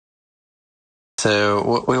So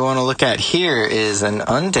what we want to look at here is an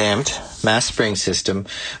undamped mass spring system,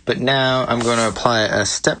 but now I'm going to apply a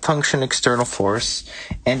step function external force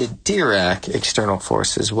and a Dirac external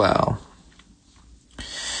force as well.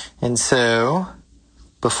 And so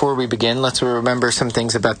before we begin, let's remember some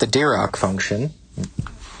things about the Dirac function.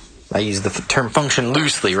 I use the term function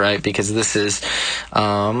loosely, right? Because this is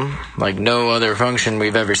like no other function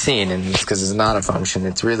we've ever seen, and it's because it's not a function.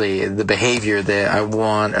 It's really the behavior that I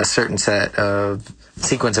want a certain set of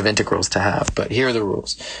sequence of integrals to have. But here are the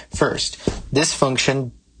rules. First, this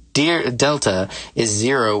function delta is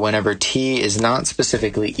 0 whenever t is not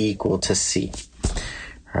specifically equal to c.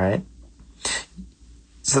 All right?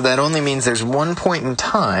 So that only means there's one point in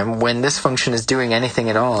time when this function is doing anything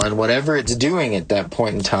at all, and whatever it's doing at that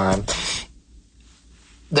point in time,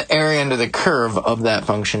 the area under the curve of that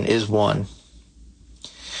function is 1.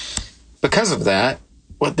 Because of that,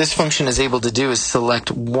 what this function is able to do is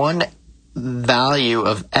select one value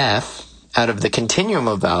of f out of the continuum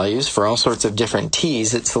of values for all sorts of different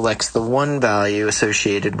t's. It selects the one value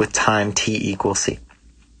associated with time t equals c,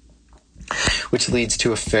 which leads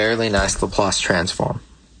to a fairly nice Laplace transform.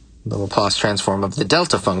 The Laplace transform of the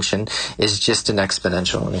delta function is just an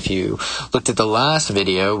exponential. And if you looked at the last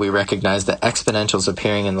video, we recognized that exponentials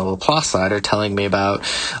appearing in the Laplace side are telling me about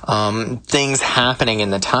things happening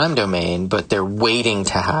in the time domain, but they're waiting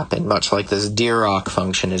to happen, much like this Dirac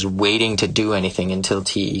function is waiting to do anything until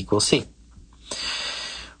t equals c.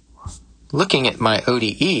 Looking at my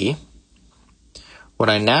ODE,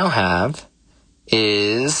 what I now have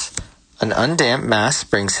is an undamped mass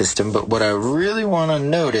spring system, but what I really want to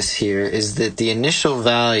notice here is that the initial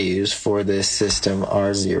values for this system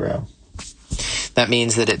are 0. That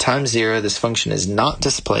means that at time 0, this function is not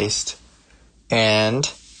displaced and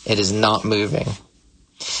it is not moving.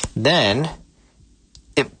 Then,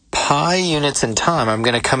 at pi units in time, I'm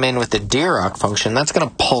going to come in with the Dirac function. That's going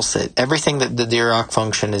to pulse it. Everything that the Dirac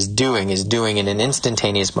function is doing in an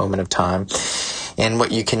instantaneous moment of time. And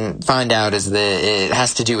what you can find out is that it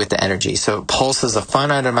has to do with the energy. So it pulses a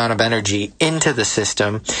finite amount of energy into the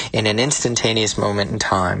system in an instantaneous moment in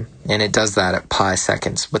time. And it does that at pi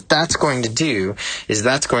seconds. What that's going to do is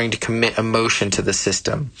that's going to commit a motion to the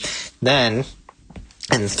system. Then,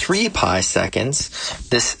 in 3 pi seconds,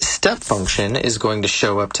 this step function is going to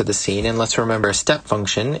show up to the scene. And let's remember a step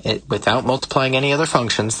function, without multiplying any other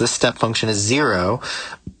functions, this step function is 0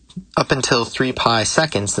 up until 3 pi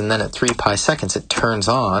seconds, and then at 3 pi seconds it turns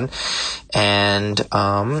on, and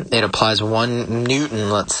it applies 1 Newton,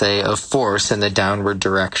 let's say, of force in the downward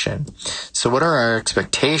direction. So what are our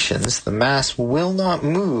expectations? The mass will not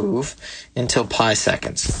move until pi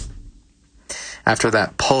seconds. After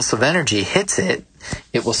that pulse of energy hits it,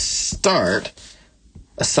 it will start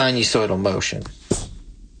a sinusoidal motion.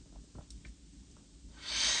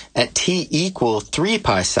 At t equal 3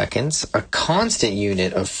 pi seconds, a constant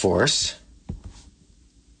unit of force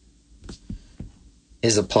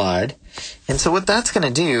is applied. And so what that's going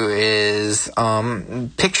to do is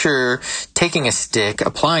picture taking a stick,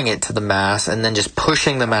 applying it to the mass, and then just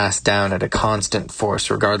pushing the mass down at a constant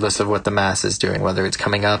force, regardless of what the mass is doing, whether it's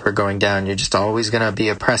coming up or going down. You're just always going to be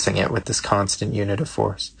oppressing it with this constant unit of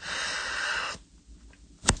force.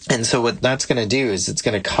 And so what that's going to do is it's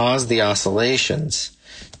going to cause the oscillations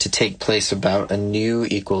to take place about a new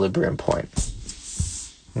equilibrium point.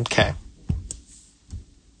 Okay.